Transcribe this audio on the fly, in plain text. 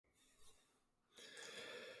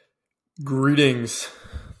Greetings.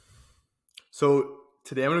 So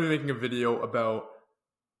today I'm going to be making a video about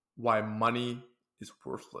why money is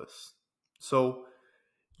worthless. So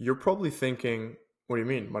you're probably thinking, what do you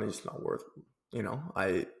mean money's not worth?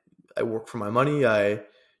 I work for my money. I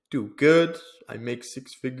do good. I make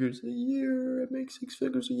six figures a year. I make six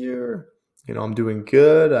figures a year. I'm doing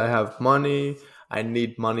good. I have money. I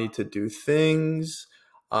need money to do things.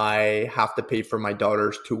 I have to pay for my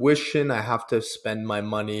daughter's tuition. I have to spend my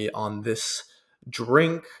money on this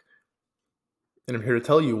drink. And I'm here to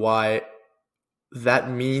tell you why that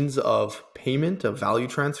means of payment, of value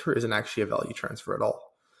transfer, isn't actually a value transfer at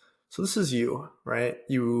all. So this is you, right?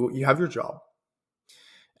 You have your job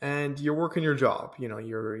and you're working your job.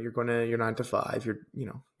 You're going to your 9 to 5.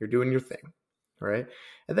 You're doing your thing, right?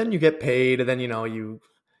 And then you get paid, and then you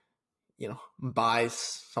buy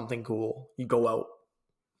something cool. You go out,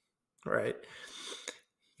 right?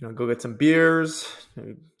 Go get some beers,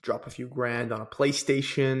 drop a few grand on a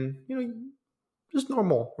PlayStation, just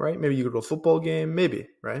normal, right? Maybe you go to a football game, maybe,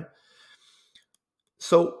 right?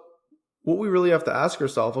 So what we really have to ask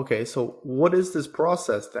ourselves, okay, so what is this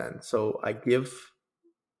process then? So I give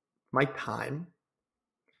my time,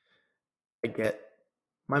 I get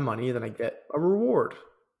my money, then I get a reward,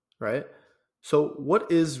 right? So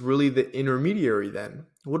what is really the intermediary then?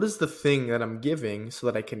 What is the thing that I'm giving so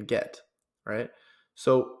that I can get, right?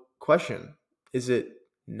 So question, is it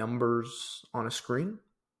numbers on a screen?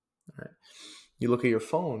 All right. You look at your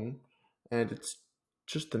phone and it's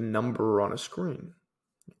just a number on a screen,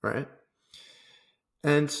 right?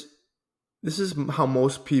 And this is how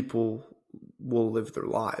most people will live their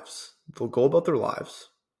lives. They'll go about their lives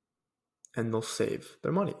and they'll save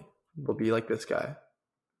their money. They'll be like this guy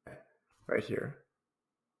right here,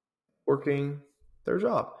 working their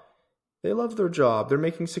job. They love their job. They're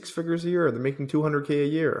making six figures a year. They're making 200K a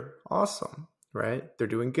year. Awesome, right? They're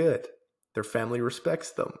doing good. Their family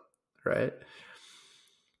respects them, right?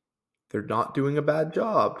 They're not doing a bad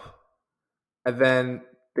job. And then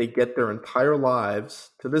they get their entire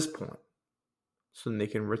lives to this point. So then they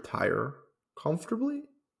can retire comfortably.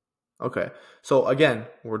 Okay. So again,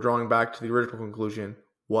 we're drawing back to the original conclusion.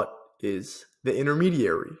 What is the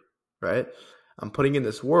intermediary, right? I'm putting in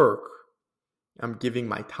this work. I'm giving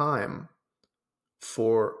my time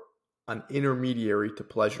for an intermediary to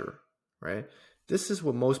pleasure, right? This is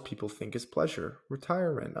what most people think is pleasure.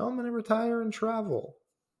 Retirement. Oh, I'm going to retire and travel.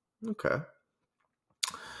 Okay.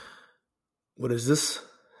 What does this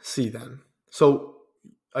see then? So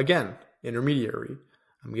again, intermediary.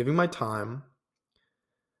 I'm giving my time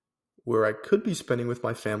where I could be spending with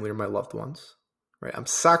my family or my loved ones, right? I'm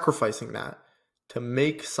sacrificing that to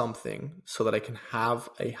make something so that I can have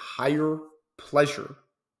a higher pleasure,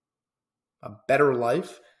 a better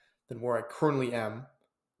life than where I currently am.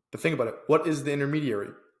 But think about it. What is the intermediary?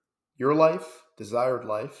 Your life, desired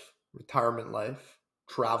life, retirement life,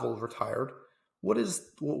 travel, retired.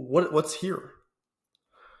 What's here?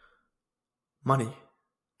 Money.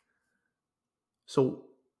 So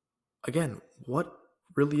again, what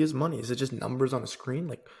really is money? Is it just numbers on a screen?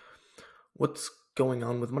 Like, what's going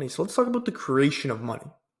on with money? So let's talk about the creation of money,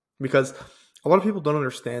 because a lot of people don't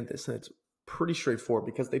understand this, and it's pretty straightforward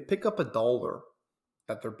because they pick up a dollar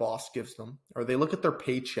that their boss gives them, or they look at their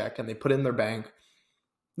paycheck and they put it in their bank,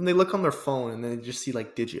 and they look on their phone and they just see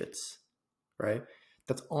like digits, right?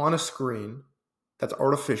 That's on a screen, that's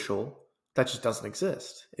artificial, that just doesn't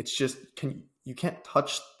exist. It's just, you can't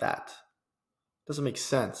touch that. Doesn't make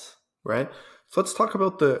sense, right? So let's talk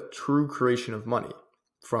about the true creation of money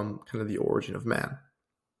from kind of the origin of man.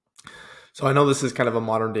 So I know this is kind of a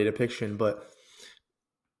modern day depiction, but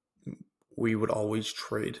we would always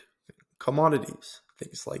trade commodities,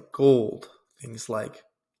 things like gold, things like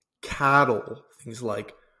cattle, things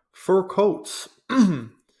like fur coats.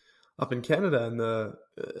 Up in Canada in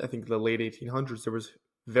I think the late 1800s, there was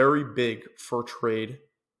very big fur trade,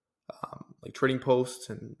 like trading posts,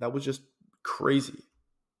 and that was just crazy,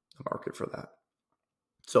 the market for that.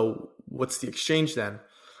 So what's the exchange then?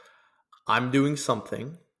 I'm doing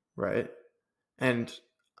something, right? And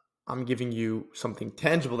I'm giving you something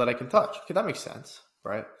tangible that I can touch. Okay, that makes sense,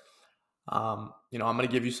 right? I'm going to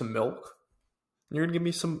give you some milk. And you're going to give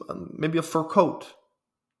me some, maybe a fur coat.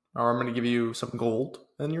 Or I'm going to give you some gold.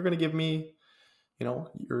 And you're going to give me,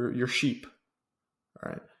 your sheep,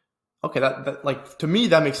 right? Okay, that like, to me,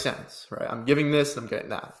 that makes sense, right? I'm giving this and I'm getting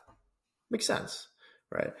that. Makes sense,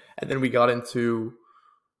 right? And then we got into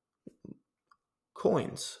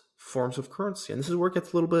coins, forms of currency. And this is where it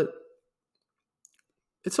gets a little bit,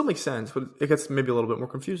 it still makes sense, but it gets maybe a little bit more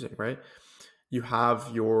confusing, right? You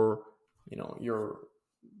have your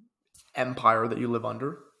empire that you live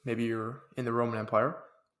under. Maybe you're in the Roman Empire,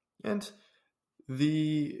 And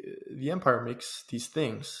the empire makes these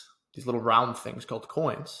things, these little round things called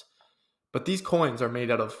coins. But these coins are made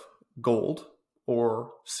out of gold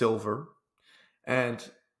or silver, and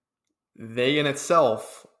they in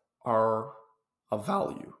itself are of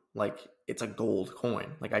value. Like, it's a gold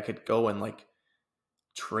coin. Like, I could go and like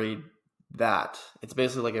trade that. It's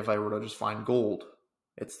basically like if I were to just find gold.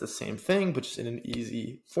 It's the same thing, but just in an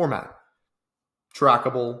easy format.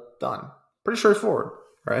 Trackable, done. Pretty straightforward,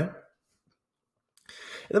 right? And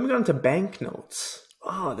then we got into banknotes.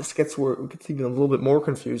 Oh, this gets where it gets even a little bit more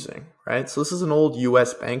confusing, right? So this is an old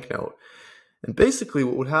US banknote. And basically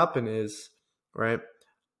what would happen is, right,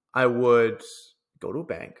 I would go to a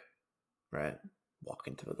bank, right? Walk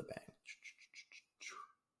into the bank,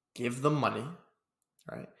 give them money,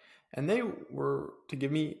 right? And they were to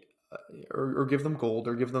give me, or give them gold,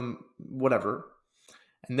 or give them whatever.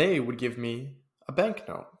 And they would give me a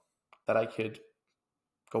banknote that I could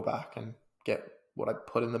go back and get what I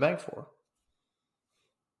put in the bank for.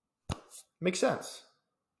 Makes sense,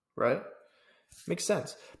 right? Makes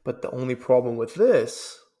sense. But the only problem with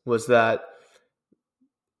this was that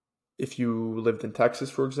if you lived in Texas,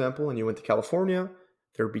 for example, and you went to California,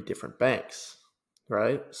 there would be different banks,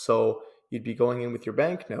 right? So you'd be going in with your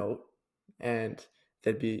banknote, and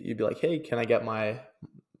you'd be like, hey, can I get my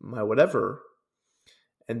whatever?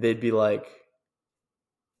 And they'd be like,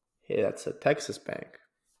 hey, that's a Texas bank.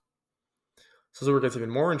 So this is where it gets even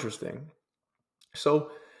more interesting. So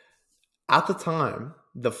at the time,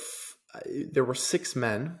 there were 6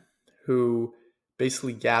 men who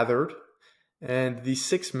basically gathered, and these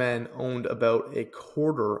 6 men owned about a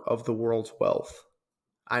quarter of the world's wealth.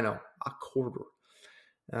 I know, a quarter.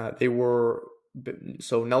 They were,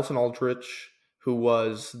 so Nelson Aldrich, who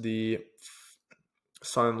was the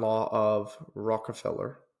son-in-law of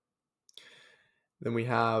Rockefeller. Then we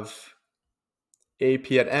have A.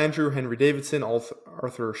 Piet Andrew, Henry Davidson,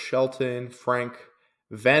 Arthur Shelton, Frank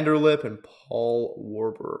Vanderlip, and Paul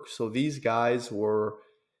Warburg. So these guys were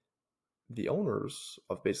the owners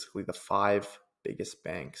of basically the 5 biggest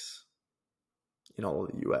banks in all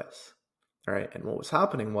of the US. All right. And what was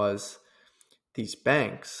happening was these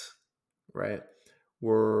banks, right,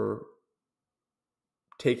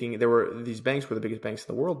 these banks were the biggest banks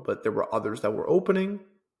in the world, but there were others that were opening,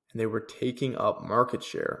 and they were taking up market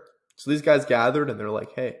share. So these guys gathered, and they're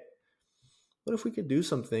like, hey, what if we could do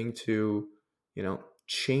something to,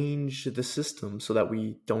 change the system so that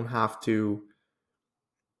we don't have to,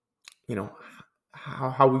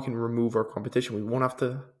 how we can remove our competition. We won't have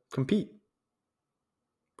to compete,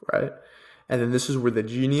 right? And then this is where the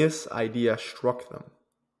genius idea struck them.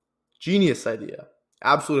 Genius idea.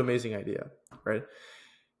 Absolute amazing idea, right?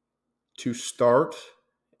 To start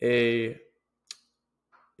a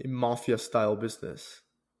mafia-style business,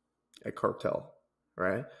 a cartel,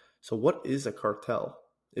 right? So what is a cartel?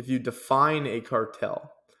 If you define a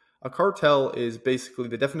cartel is basically,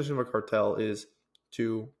 the definition of a cartel is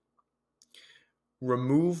to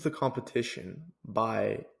remove the competition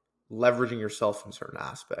by leveraging yourself in certain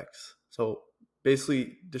aspects. So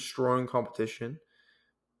basically destroying competition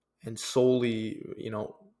and solely,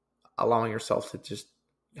 allowing yourself to just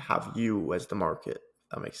have you as the market.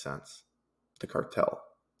 That makes sense. The cartel,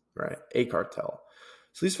 right? A cartel.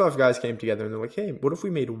 So these 5 guys came together, and they're like, hey, what if we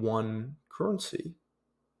made one currency,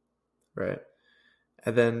 right?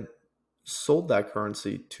 And then sold that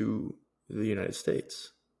currency to the United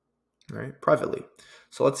States, right? Privately.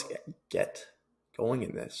 So let's get going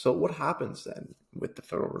in this. So what happens then with the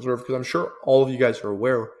Federal Reserve? Because I'm sure all of you guys are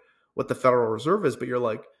aware what the Federal Reserve is, but you're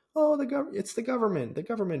like, oh, it's the government. The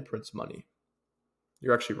government prints money.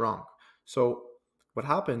 You're actually wrong. So what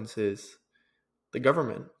happens is the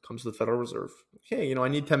government comes to the Federal Reserve. Okay, I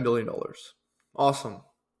need $10 billion. Awesome.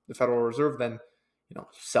 The Federal Reserve then,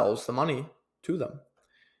 sells the money to them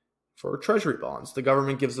for treasury bonds. The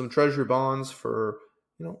government gives them treasury bonds for,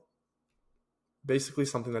 basically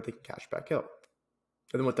something that they can cash back out.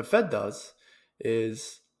 And then what the Fed does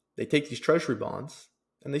is they take these treasury bonds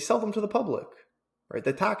and they sell them to the public, right?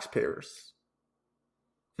 The taxpayers.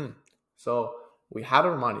 So we had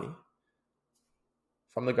our money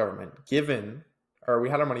from the government we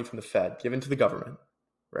had our money from the Fed given to the government,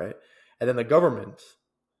 right? And then the government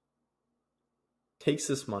takes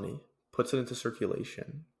this money, puts it into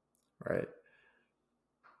circulation, right?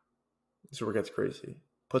 This is where it gets crazy.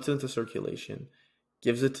 Puts it into circulation,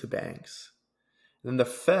 gives it to banks. Then the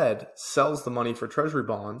Fed sells the money for treasury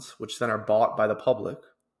bonds, which then are bought by the public,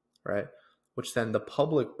 right? Which then the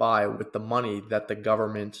public buy with the money that the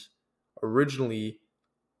government originally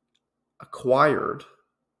acquired,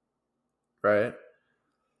 right?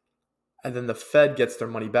 And then the Fed gets their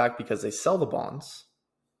money back because they sell the bonds,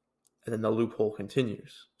 and then the loophole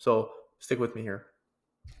continues. So stick with me here.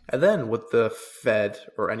 And then what the Fed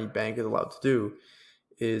or any bank is allowed to do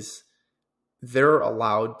is they're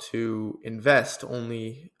allowed to invest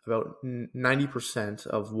only about 90%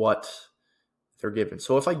 of what they're given.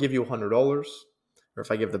 So if I give you $100, or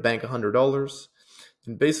if I give the bank $100,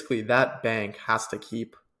 then basically that bank has to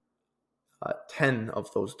keep 10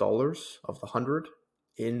 of those dollars of the 100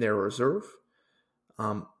 in their reserve,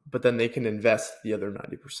 but then they can invest the other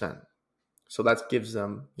 90%. So that gives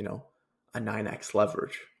them, a 9x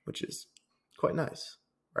leverage, which is quite nice,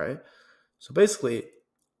 right? So basically,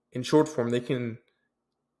 in short form, they can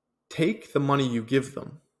take the money you give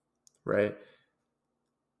them, right?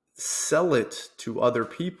 Sell it to other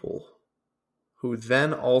people who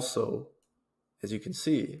then also, as you can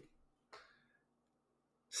see,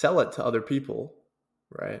 sell it to other people,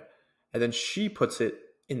 right? And then she puts it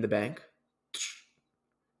in the bank,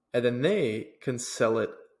 and then they can sell it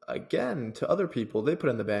again to other people. They put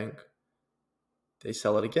it in the bank. They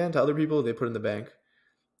sell it again to other people. They put it in the bank.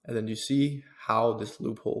 And then you see how this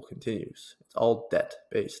loophole continues. It's all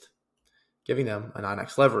debt-based, giving them a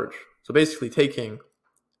 9x leverage. So basically taking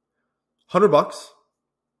 $100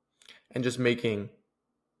 and just making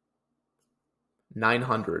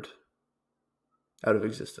 900 out of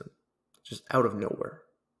existence, just out of nowhere.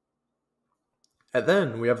 And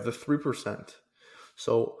then we have the 3%.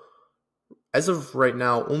 So as of right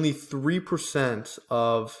now, only 3%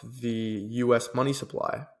 of the US money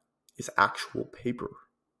supply is actual paper.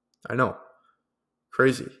 I know.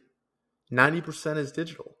 Crazy. 90% is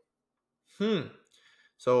digital.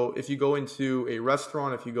 So if you go into a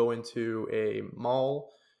restaurant, if you go into a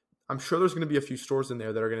mall, I'm sure there's going to be a few stores in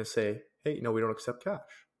there that are going to say, hey, no, we don't accept cash.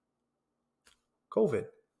 COVID.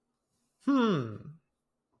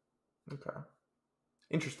 Okay.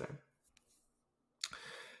 Interesting.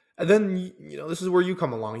 And then, this is where you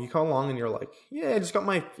come along. You come along and you're like, yeah, I just got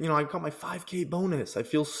my, I got my 5K bonus. I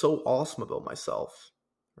feel so awesome about myself,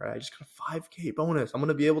 right? I just got a 5K bonus. I'm going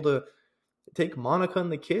to be able to take Monica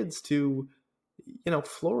and the kids to,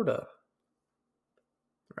 Florida,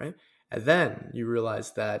 right? And then you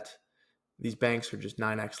realize that these banks are just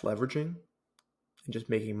 9x leveraging and just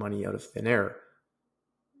making money out of thin air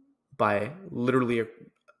by literally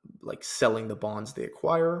like selling the bonds they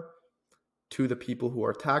acquire to the people who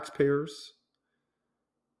are taxpayers.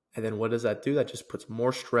 And then what does that do? That just puts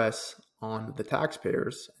more stress on the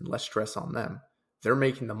taxpayers and less stress on them. They're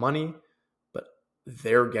making the money, but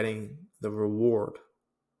they're getting the reward.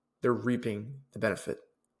 They're reaping the benefit.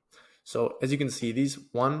 So as you can see, these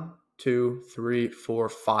 1, 2, 3, 4,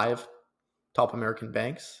 5 top American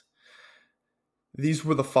banks, these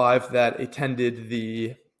were the 5 that attended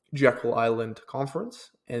the Jekyll Island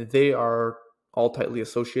conference, and they are all tightly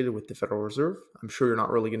associated with the Federal Reserve. I'm sure you're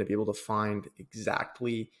not really going to be able to find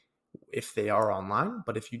exactly if they are online,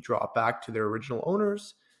 but if you drop back to their original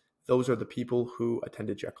owners, those are the people who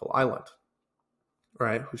attended Jekyll Island,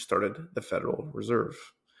 right? Who started the Federal Reserve.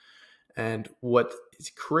 And what is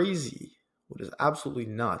crazy, what is absolutely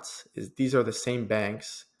nuts, is these are the same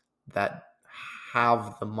banks that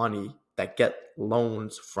have the money that get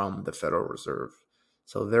loans from the Federal Reserve.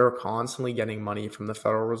 So they're constantly getting money from the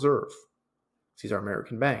Federal Reserve. These are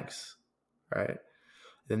American banks, right?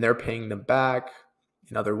 Then they're paying them back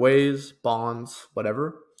in other ways, bonds,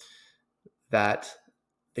 whatever, that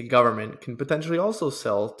the government can potentially also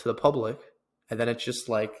sell to the public. And then it's just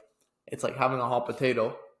like, it's like having a hot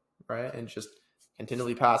potato, right? And just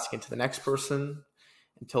continually passing it to the next person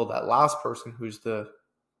until that last person, who's the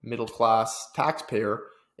middle class taxpayer,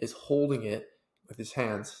 is holding it with his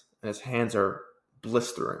hands, and his hands are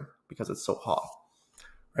blistering because it's so hot.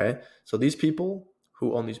 Right? So these people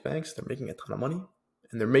who own these banks, they're making a ton of money,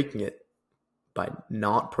 and they're making it by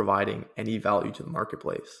not providing any value to the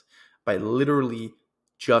marketplace, by literally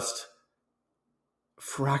just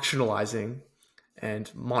fractionalizing and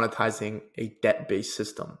monetizing a debt-based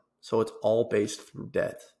system. So it's all based through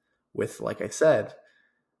debt with, like I said,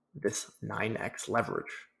 this 9x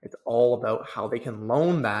leverage. It's all about how they can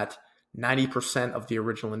loan that 90% of the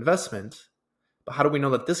original investment. But how do we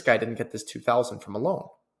know that this guy didn't get this $2,000 from a loan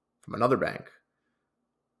from another bank?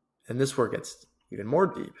 And this where it gets even more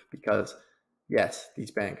deep, because yes,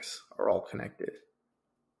 these banks are all connected,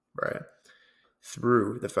 right?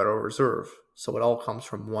 Through the Federal Reserve. So it all comes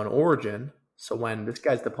from one origin. So when this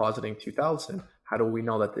guy's depositing $2,000, how do we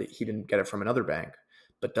know that he didn't get it from another bank?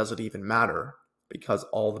 But does it even matter? Because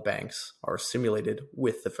all the banks are simulated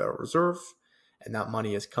with the Federal Reserve, and that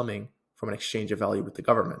money is coming from an exchange of value with the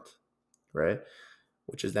government, right?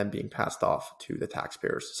 Which is then being passed off to the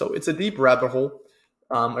taxpayers. So it's a deep rabbit hole.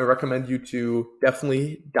 I recommend you to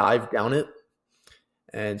definitely dive down it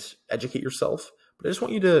and educate yourself. But I just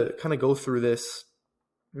want you to kind of go through this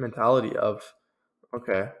mentality of,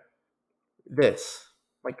 okay, this,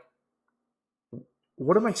 like,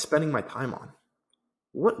 what am I spending my time on?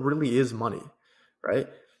 What really is money, right?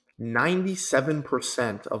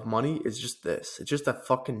 97% of money is just this. It's just a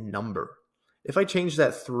fucking number. If I change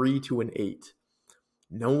that 3 to an 8,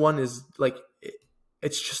 no one is like,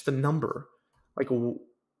 it's just a number. Like,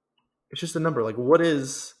 it's just a number. Like, what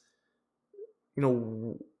is,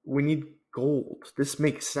 we need gold. This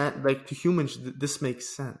makes sense. Like, to humans, this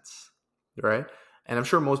makes sense, right? And I'm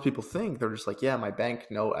sure most people think, they're just like, yeah, my bank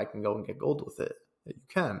note, I can go and get gold with it. You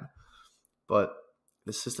can, but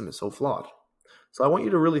the system is so flawed. So I want you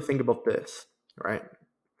to really think about this, right?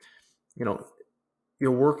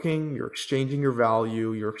 You're working, you're exchanging your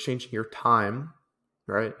value, you're exchanging your time,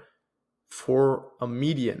 right, for a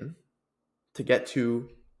median to get to,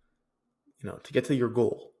 your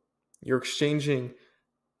goal. You're exchanging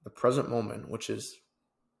the present moment, which is,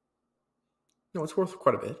 it's worth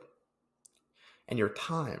quite a bit, and your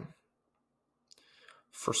time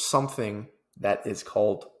for something that is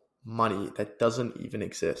called money that doesn't even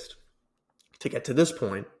exist, to get to this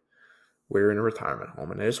point where you're in a retirement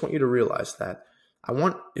home. And I just want you to realize that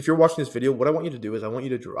if you're watching this video, what I want you to do is I want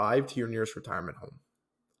you to drive to your nearest retirement home.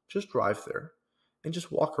 Just drive there and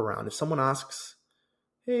just walk around. If someone asks,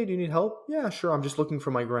 hey, do you need help? Yeah, sure. I'm just looking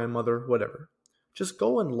for my grandmother, whatever. Just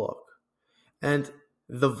go and look. And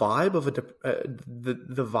the vibe of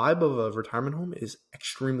the vibe of a retirement home is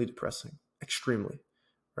extremely depressing, extremely,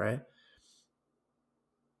 right?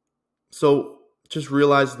 So just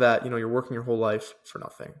realize that, you're working your whole life for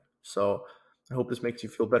nothing. So I hope this makes you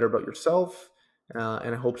feel better about yourself.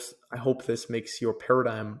 And I hope this makes your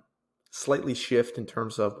paradigm slightly shift in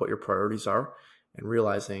terms of what your priorities are, and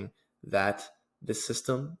realizing that this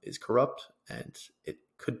system is corrupt and it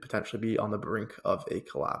could potentially be on the brink of a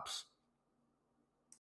collapse.